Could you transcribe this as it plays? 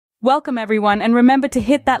Welcome everyone, and remember to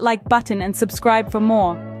hit that like button and subscribe for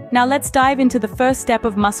more. Now let's dive into the first step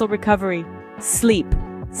of muscle recovery: sleep.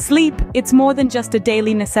 Sleep, it's more than just a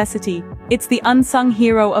daily necessity. It's the unsung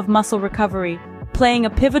hero of muscle recovery, playing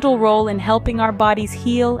a pivotal role in helping our bodies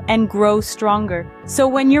heal and grow stronger. So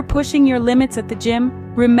when you're pushing your limits at the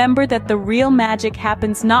gym, remember that the real magic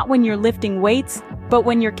happens not when you're lifting weights, but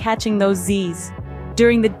when you're catching those Z's.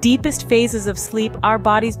 During the deepest phases of sleep, our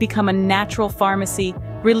bodies become a natural pharmacy,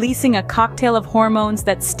 releasing a cocktail of hormones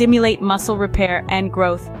that stimulate muscle repair and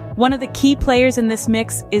growth. One of the key players in this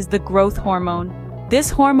mix is the growth hormone.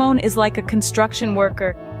 This hormone is like a construction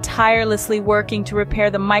worker, tirelessly working to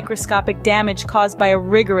repair the microscopic damage caused by a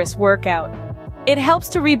rigorous workout. It helps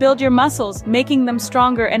to rebuild your muscles, making them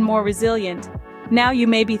stronger and more resilient. Now you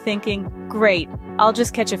may be thinking, great, I'll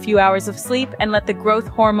just catch a few hours of sleep and let the growth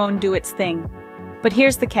hormone do its thing. But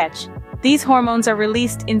here's the catch. These hormones are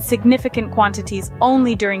released in significant quantities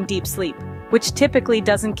only during deep sleep, which typically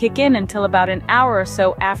doesn't kick in until about an hour or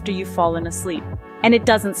so after you've fallen asleep. And it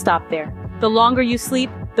doesn't stop there. The longer you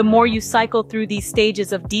sleep, the more you cycle through these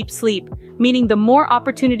stages of deep sleep, meaning the more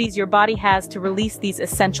opportunities your body has to release these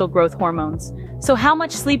essential growth hormones. So how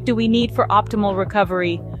much sleep do we need for optimal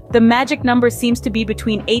recovery? The magic number seems to be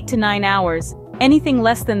between 8 to 9 hours. Anything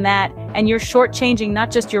less than that, and you're shortchanging not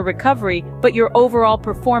just your recovery, but your overall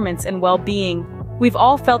performance and well-being. We've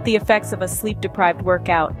all felt the effects of a sleep-deprived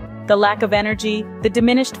workout. The lack of energy, the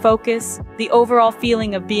diminished focus, the overall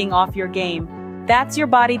feeling of being off your game. That's your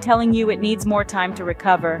body telling you it needs more time to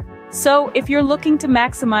recover. So, if you're looking to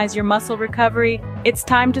maximize your muscle recovery, it's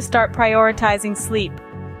time to start prioritizing sleep.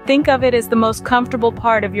 Think of it as the most comfortable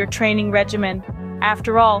part of your training regimen.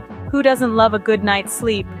 After all, who doesn't love a good night's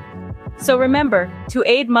sleep? So remember, to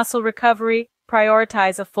aid muscle recovery,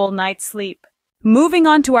 prioritize a full night's sleep. Moving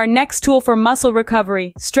on to our next tool for muscle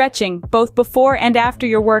recovery: stretching, both before and after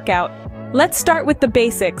your workout. Let's start with the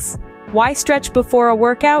basics. Why stretch before a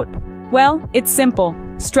workout? Well, it's simple.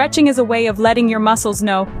 Stretching is a way of letting your muscles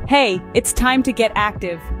know, hey, it's time to get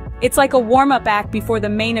active. It's like a warm-up act before the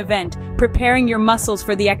main event, preparing your muscles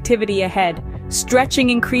for the activity ahead.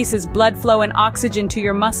 Stretching increases blood flow and oxygen to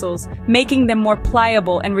your muscles, making them more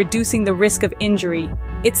pliable and reducing the risk of injury.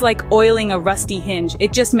 It's like oiling a rusty hinge.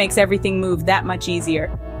 It just makes everything move that much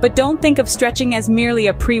easier. But don't think of stretching as merely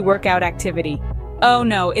a pre-workout activity. Oh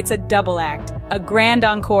no, it's a double act, a grand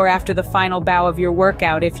encore after the final bow of your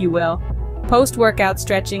workout, if you will. Post-workout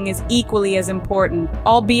stretching is equally as important,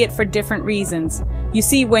 albeit for different reasons. You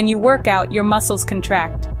see, when you work out, your muscles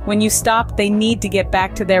contract. When you stop, they need to get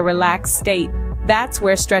back to their relaxed state. That's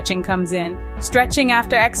where stretching comes in. Stretching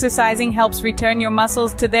after exercising helps return your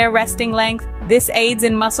muscles to their resting length. This aids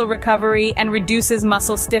in muscle recovery and reduces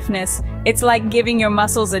muscle stiffness. It's like giving your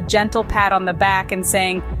muscles a gentle pat on the back and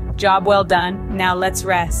saying, "Job well done, now let's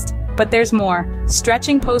rest." But there's more.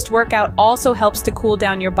 Stretching post-workout also helps to cool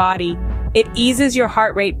down your body. It eases your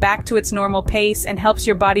heart rate back to its normal pace and helps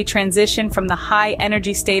your body transition from the high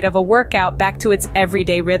energy state of a workout back to its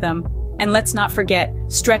everyday rhythm. And let's not forget,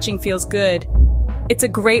 stretching feels good. It's a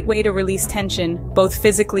great way to release tension, both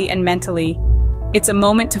physically and mentally. It's a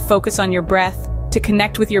moment to focus on your breath, to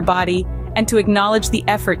connect with your body, and to acknowledge the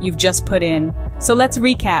effort you've just put in. So let's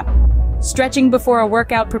recap. Stretching before a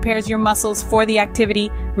workout prepares your muscles for the activity,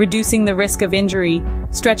 reducing the risk of injury.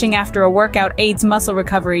 Stretching after a workout aids muscle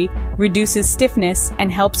recovery, reduces stiffness, and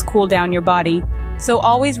helps cool down your body. So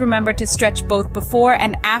always remember to stretch both before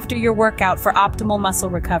and after your workout for optimal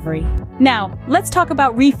muscle recovery. Now, let's talk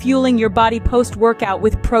about refueling your body post-workout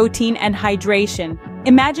with protein and hydration.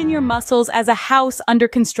 Imagine your muscles as a house under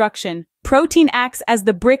construction. Protein acts as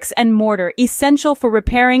the bricks and mortar, essential for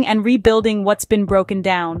repairing and rebuilding what's been broken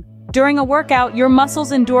down. During a workout, your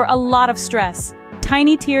muscles endure a lot of stress.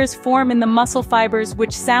 Tiny tears form in the muscle fibers,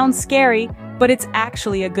 which sounds scary, but it's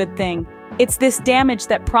actually a good thing. It's this damage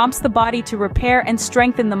that prompts the body to repair and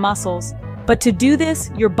strengthen the muscles. But to do this,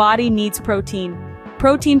 your body needs protein.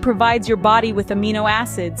 Protein provides your body with amino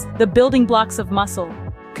acids, the building blocks of muscle.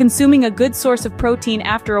 Consuming a good source of protein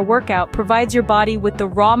after a workout provides your body with the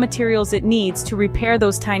raw materials it needs to repair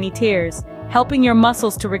those tiny tears, helping your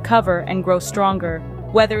muscles to recover and grow stronger.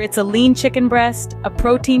 Whether it's a lean chicken breast, a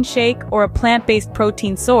protein shake, or a plant-based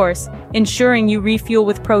protein source, ensuring you refuel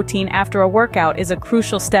with protein after a workout is a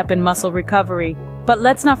crucial step in muscle recovery. But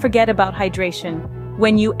let's not forget about hydration.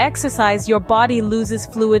 When you exercise, your body loses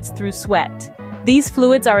fluids through sweat. These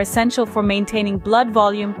fluids are essential for maintaining blood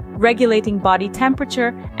volume, regulating body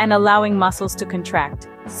temperature, and allowing muscles to contract.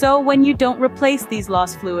 So when you don't replace these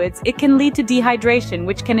lost fluids, it can lead to dehydration,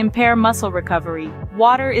 which can impair muscle recovery.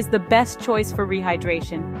 Water is the best choice for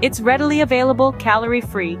rehydration. It's readily available,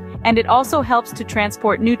 calorie-free, and it also helps to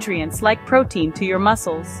transport nutrients like protein to your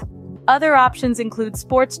muscles. Other options include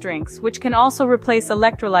sports drinks, which can also replace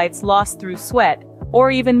electrolytes lost through sweat,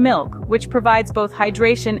 or even milk, which provides both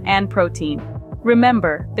hydration and protein.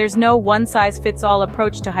 Remember, there's no one-size-fits-all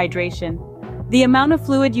approach to hydration. The amount of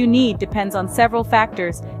fluid you need depends on several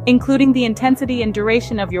factors, including the intensity and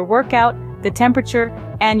duration of your workout, the temperature,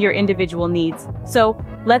 and your individual needs. So,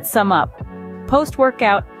 let's sum up.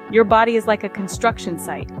 Post-workout, your body is like a construction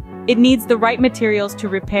site. It needs the right materials to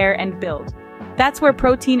repair and build. That's where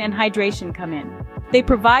protein and hydration come in. They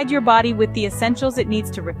provide your body with the essentials it needs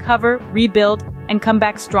to recover, rebuild, and come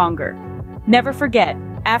back stronger. Never forget,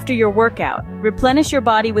 after your workout, replenish your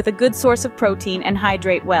body with a good source of protein and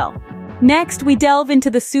hydrate well. Next, we delve into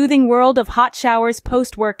the soothing world of hot showers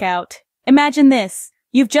post-workout. Imagine this.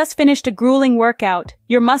 You've just finished a grueling workout,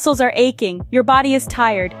 your muscles are aching, your body is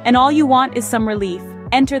tired, and all you want is some relief.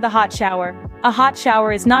 Enter the hot shower. A hot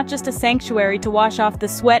shower is not just a sanctuary to wash off the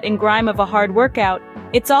sweat and grime of a hard workout,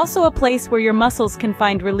 it's also a place where your muscles can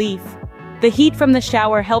find relief. The heat from the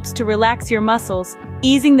shower helps to relax your muscles,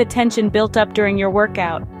 easing the tension built up during your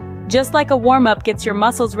workout. Just like a warm-up gets your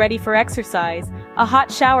muscles ready for exercise, a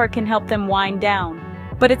hot shower can help them wind down.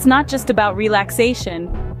 But it's not just about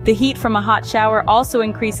relaxation. The heat from a hot shower also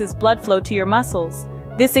increases blood flow to your muscles.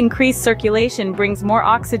 This increased circulation brings more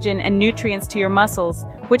oxygen and nutrients to your muscles,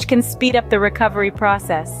 which can speed up the recovery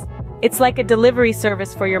process. It's like a delivery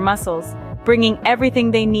service for your muscles, bringing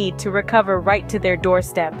everything they need to recover right to their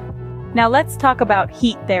doorstep. Now let's talk about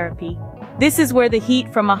heat therapy. This is where the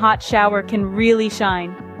heat from a hot shower can really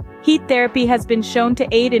shine. Heat therapy has been shown to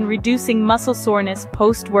aid in reducing muscle soreness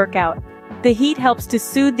post-workout. The heat helps to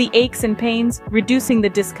soothe the aches and pains, reducing the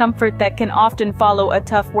discomfort that can often follow a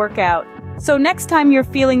tough workout. So next time you're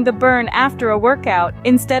feeling the burn after a workout,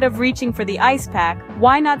 instead of reaching for the ice pack,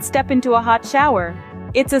 why not step into a hot shower?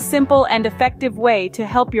 It's a simple and effective way to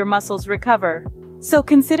help your muscles recover. So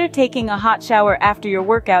consider taking a hot shower after your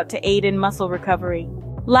workout to aid in muscle recovery.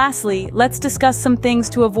 Lastly, let's discuss some things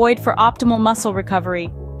to avoid for optimal muscle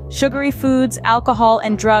recovery. Sugary foods, alcohol,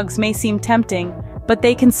 and drugs may seem tempting, but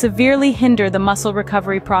they can severely hinder the muscle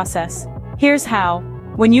recovery process. Here's how.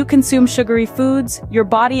 When you consume sugary foods, your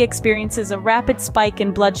body experiences a rapid spike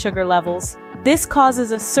in blood sugar levels. This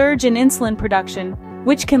causes a surge in insulin production,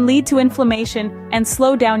 which can lead to inflammation and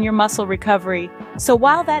slow down your muscle recovery. So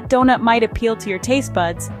while that donut might appeal to your taste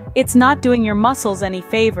buds, it's not doing your muscles any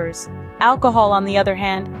favors. Alcohol, on the other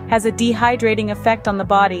hand, has a dehydrating effect on the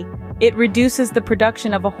body. It reduces the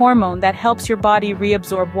production of a hormone that helps your body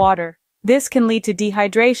reabsorb water. This can lead to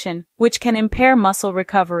dehydration, which can impair muscle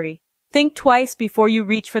recovery. Think twice before you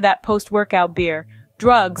reach for that post-workout beer.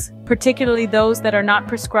 Drugs, particularly those that are not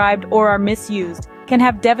prescribed or are misused, can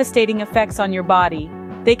have devastating effects on your body.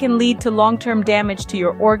 They can lead to long-term damage to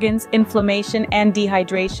your organs, inflammation, and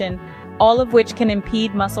dehydration, all of which can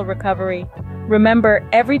impede muscle recovery. Remember,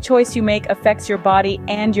 every choice you make affects your body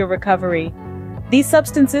and your recovery. These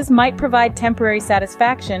substances might provide temporary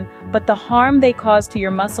satisfaction, but the harm they cause to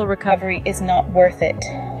your muscle recovery is not worth it.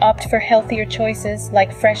 Opt for healthier choices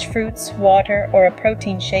like fresh fruits, water, or a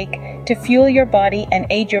protein shake to fuel your body and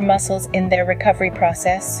aid your muscles in their recovery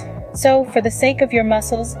process. So, for the sake of your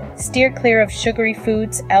muscles, steer clear of sugary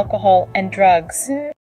foods, alcohol, and drugs.